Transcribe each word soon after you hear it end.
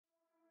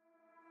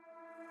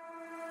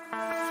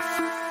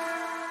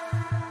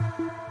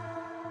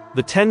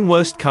The 10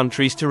 worst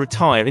countries to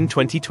retire in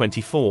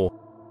 2024.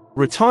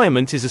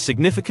 Retirement is a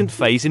significant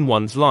phase in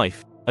one's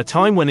life, a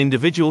time when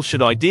individuals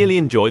should ideally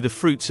enjoy the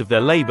fruits of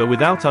their labor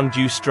without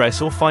undue stress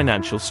or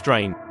financial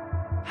strain.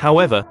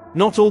 However,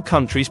 not all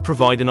countries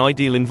provide an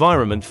ideal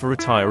environment for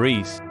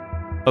retirees.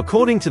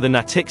 According to the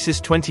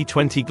Natixis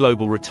 2020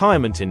 Global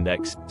Retirement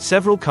Index,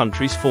 several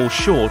countries fall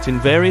short in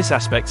various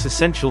aspects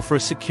essential for a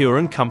secure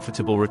and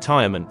comfortable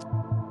retirement.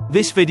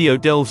 This video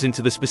delves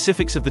into the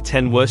specifics of the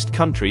 10 worst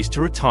countries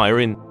to retire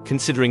in,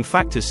 considering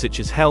factors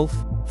such as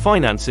health,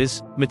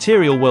 finances,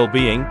 material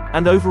well-being,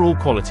 and overall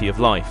quality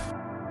of life.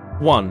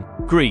 1.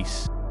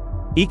 Greece.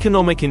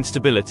 Economic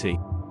instability.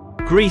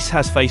 Greece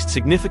has faced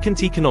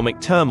significant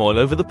economic turmoil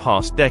over the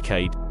past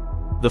decade.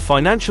 The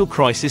financial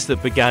crisis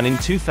that began in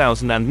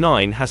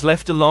 2009 has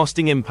left a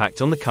lasting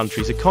impact on the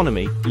country's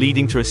economy,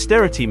 leading to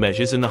austerity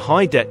measures and a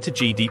high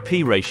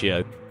debt-to-GDP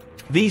ratio.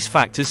 These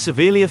factors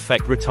severely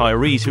affect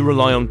retirees who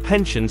rely on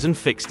pensions and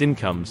fixed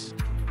incomes.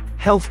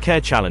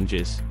 Healthcare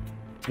challenges.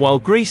 While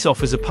Greece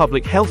offers a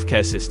public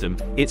healthcare system,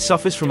 it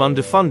suffers from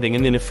underfunding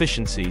and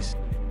inefficiencies.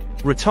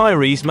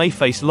 Retirees may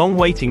face long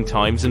waiting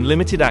times and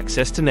limited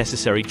access to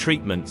necessary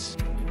treatments.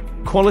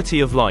 Quality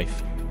of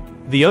life.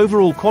 The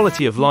overall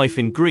quality of life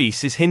in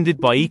Greece is hindered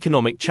by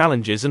economic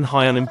challenges and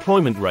high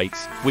unemployment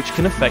rates, which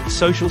can affect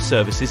social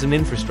services and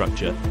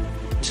infrastructure.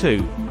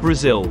 2.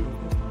 Brazil.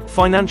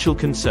 Financial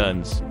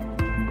concerns.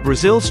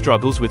 Brazil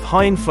struggles with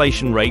high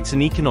inflation rates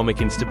and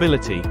economic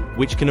instability,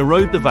 which can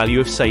erode the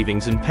value of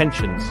savings and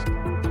pensions.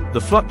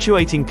 The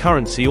fluctuating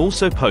currency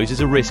also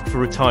poses a risk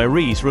for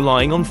retirees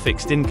relying on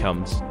fixed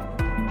incomes.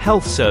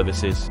 Health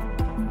services.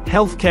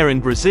 Healthcare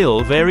in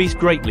Brazil varies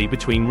greatly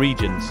between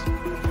regions.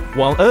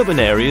 While urban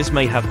areas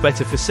may have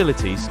better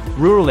facilities,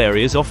 rural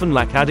areas often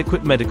lack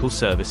adequate medical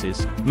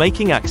services,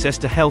 making access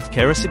to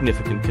healthcare a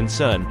significant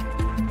concern.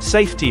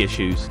 Safety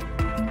issues.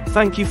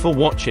 Thank you for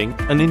watching,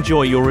 and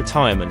enjoy your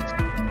retirement.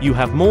 You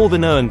have more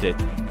than earned it.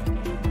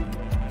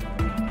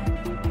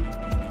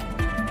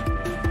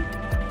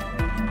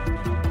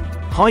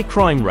 High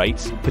crime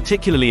rates,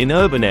 particularly in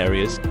urban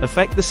areas,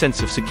 affect the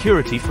sense of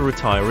security for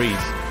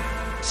retirees.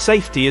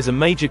 Safety is a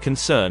major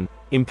concern,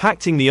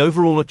 impacting the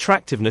overall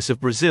attractiveness of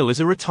Brazil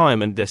as a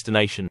retirement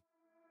destination.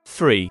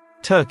 3.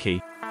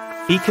 Turkey.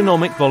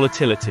 Economic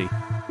volatility.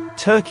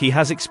 Turkey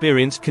has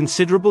experienced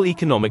considerable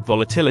economic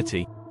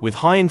volatility, with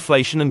high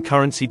inflation and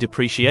currency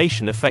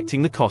depreciation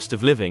affecting the cost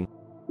of living.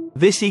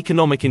 This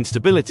economic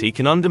instability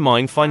can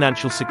undermine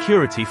financial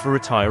security for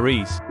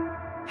retirees.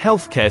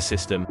 Healthcare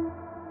system.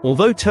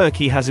 Although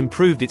Turkey has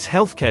improved its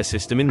healthcare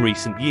system in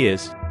recent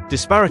years,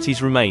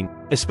 disparities remain,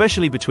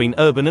 especially between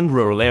urban and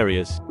rural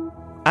areas.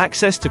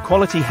 Access to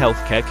quality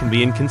healthcare can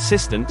be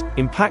inconsistent,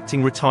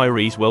 impacting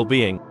retirees'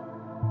 well-being.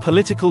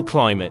 Political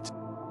climate.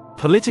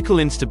 Political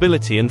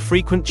instability and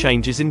frequent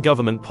changes in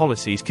government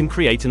policies can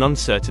create an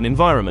uncertain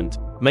environment,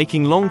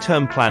 making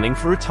long-term planning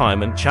for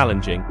retirement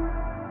challenging.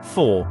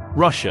 4.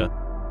 Russia.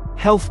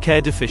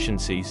 Healthcare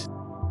deficiencies.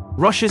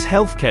 Russia's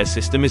healthcare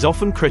system is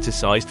often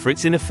criticized for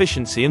its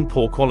inefficiency and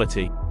poor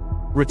quality.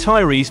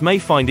 Retirees may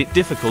find it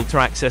difficult to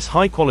access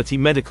high-quality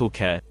medical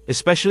care,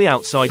 especially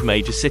outside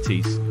major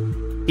cities.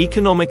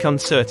 Economic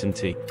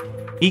uncertainty.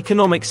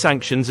 Economic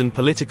sanctions and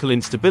political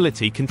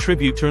instability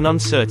contribute to an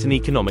uncertain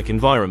economic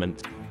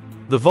environment.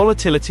 The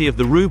volatility of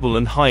the ruble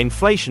and high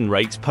inflation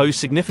rates pose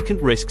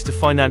significant risks to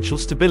financial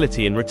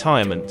stability in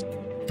retirement.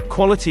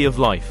 Quality of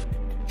life.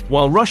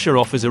 While Russia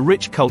offers a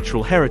rich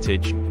cultural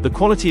heritage, the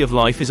quality of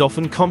life is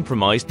often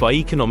compromised by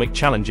economic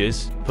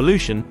challenges,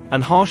 pollution,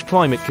 and harsh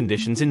climate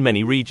conditions in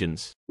many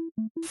regions.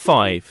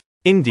 5.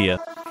 India.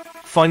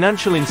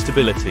 Financial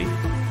instability.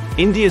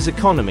 India's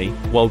economy,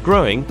 while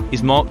growing,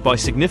 is marked by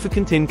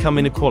significant income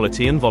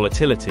inequality and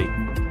volatility.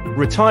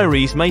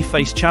 Retirees may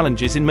face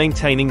challenges in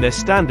maintaining their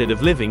standard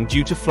of living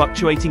due to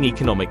fluctuating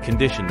economic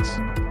conditions.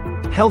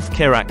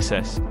 Healthcare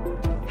access.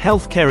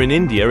 Healthcare in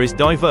India is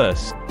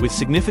diverse, with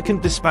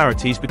significant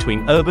disparities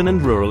between urban and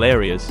rural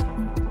areas.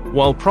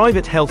 While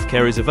private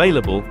healthcare is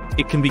available,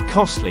 it can be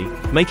costly,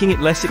 making it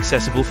less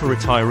accessible for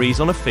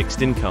retirees on a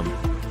fixed income.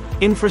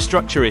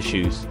 Infrastructure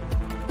issues.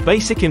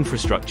 Basic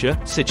infrastructure,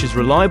 such as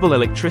reliable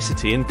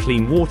electricity and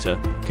clean water,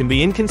 can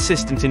be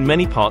inconsistent in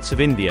many parts of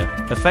India,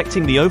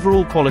 affecting the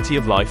overall quality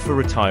of life for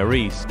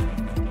retirees.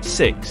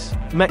 6.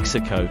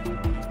 Mexico.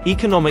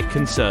 Economic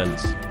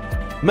concerns.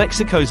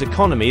 Mexico's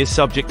economy is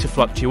subject to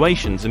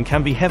fluctuations and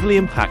can be heavily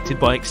impacted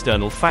by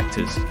external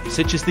factors,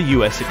 such as the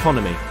US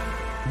economy.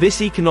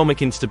 This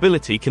economic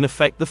instability can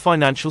affect the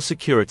financial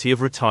security of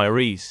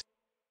retirees.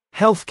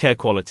 Healthcare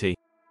quality.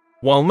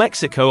 While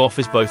Mexico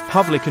offers both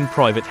public and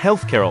private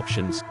healthcare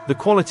options, the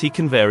quality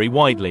can vary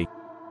widely.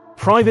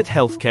 Private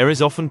healthcare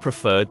is often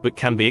preferred but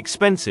can be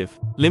expensive,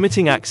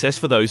 limiting access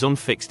for those on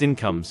fixed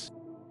incomes.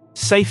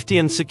 Safety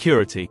and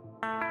security.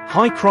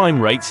 High crime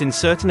rates in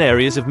certain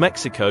areas of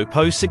Mexico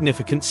pose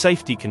significant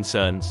safety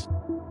concerns.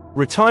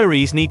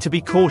 Retirees need to be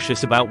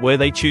cautious about where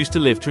they choose to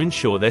live to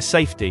ensure their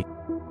safety.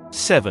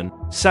 7.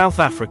 South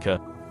Africa.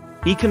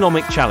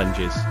 Economic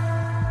challenges.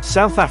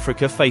 South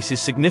Africa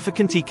faces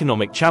significant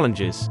economic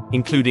challenges,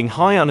 including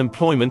high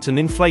unemployment and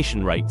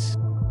inflation rates.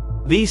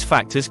 These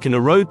factors can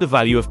erode the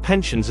value of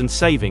pensions and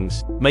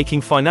savings,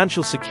 making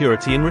financial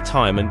security in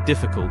retirement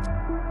difficult.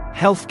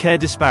 Healthcare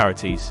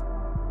disparities.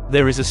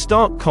 There is a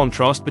stark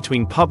contrast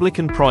between public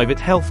and private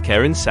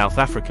healthcare in South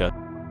Africa.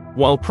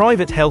 While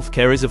private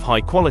healthcare is of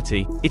high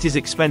quality, it is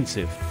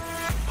expensive.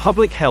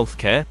 Public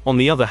healthcare, on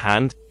the other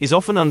hand, is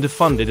often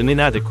underfunded and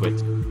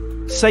inadequate.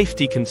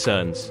 Safety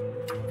concerns.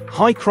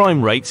 High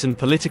crime rates and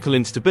political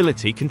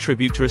instability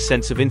contribute to a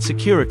sense of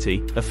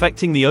insecurity,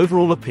 affecting the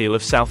overall appeal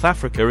of South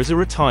Africa as a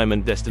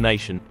retirement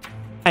destination.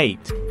 8.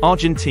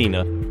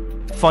 Argentina.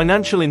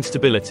 Financial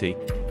instability.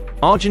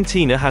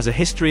 Argentina has a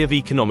history of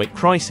economic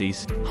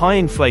crises, high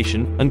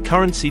inflation, and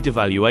currency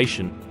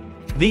devaluation.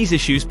 These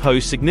issues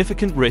pose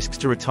significant risks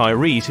to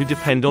retirees who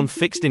depend on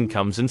fixed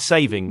incomes and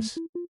savings.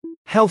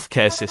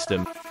 Healthcare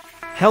system.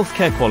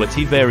 Healthcare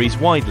quality varies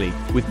widely,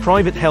 with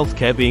private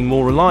healthcare being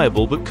more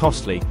reliable but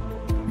costly.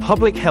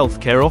 Public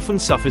healthcare often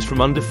suffers from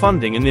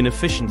underfunding and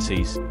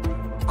inefficiencies.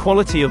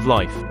 Quality of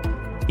life.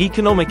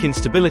 Economic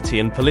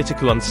instability and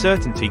political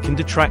uncertainty can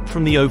detract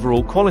from the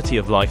overall quality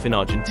of life in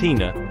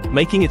Argentina,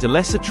 making it a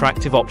less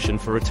attractive option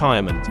for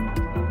retirement.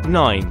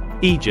 9.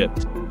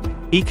 Egypt.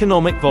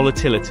 Economic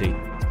volatility.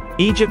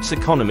 Egypt's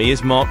economy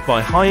is marked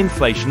by high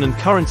inflation and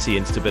currency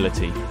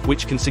instability,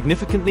 which can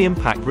significantly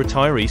impact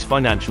retirees'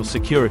 financial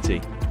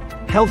security.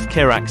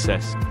 Healthcare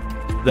access.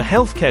 The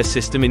healthcare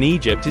system in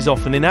Egypt is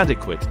often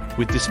inadequate,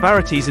 with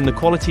disparities in the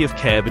quality of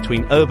care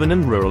between urban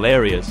and rural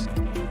areas.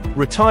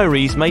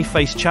 Retirees may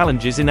face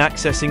challenges in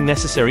accessing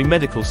necessary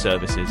medical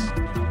services.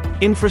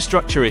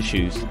 Infrastructure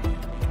issues.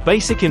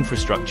 Basic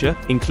infrastructure,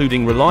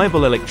 including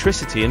reliable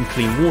electricity and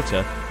clean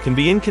water, can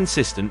be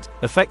inconsistent,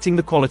 affecting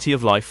the quality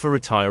of life for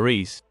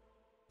retirees.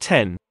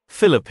 10.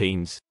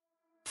 Philippines.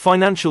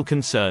 Financial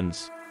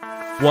concerns.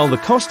 While the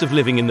cost of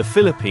living in the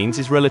Philippines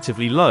is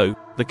relatively low,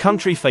 the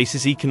country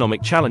faces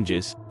economic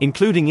challenges,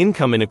 including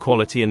income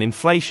inequality and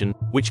inflation,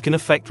 which can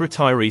affect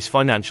retirees'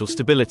 financial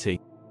stability.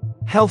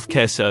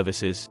 Healthcare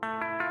services.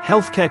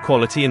 Healthcare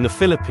quality in the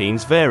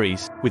Philippines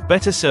varies, with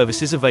better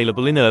services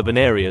available in urban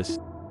areas.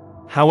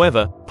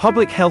 However,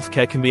 public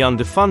healthcare can be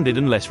underfunded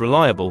and less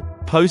reliable,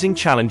 posing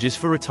challenges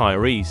for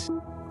retirees.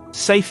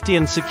 Safety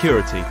and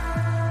security.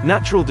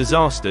 Natural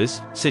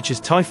disasters, such as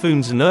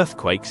typhoons and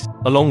earthquakes,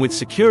 along with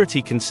security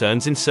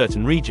concerns in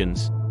certain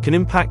regions, can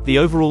impact the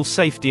overall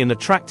safety and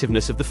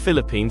attractiveness of the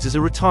Philippines as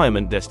a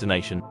retirement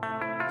destination.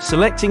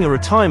 Selecting a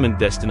retirement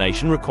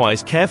destination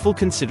requires careful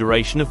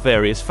consideration of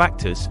various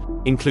factors,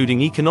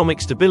 including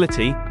economic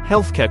stability,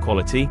 healthcare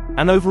quality,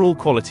 and overall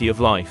quality of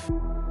life.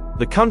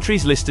 The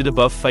countries listed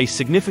above face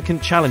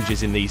significant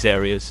challenges in these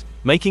areas,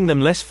 making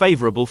them less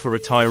favorable for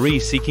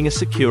retirees seeking a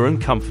secure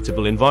and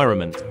comfortable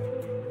environment.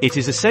 It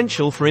is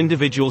essential for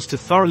individuals to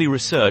thoroughly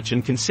research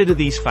and consider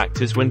these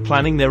factors when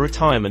planning their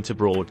retirement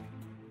abroad.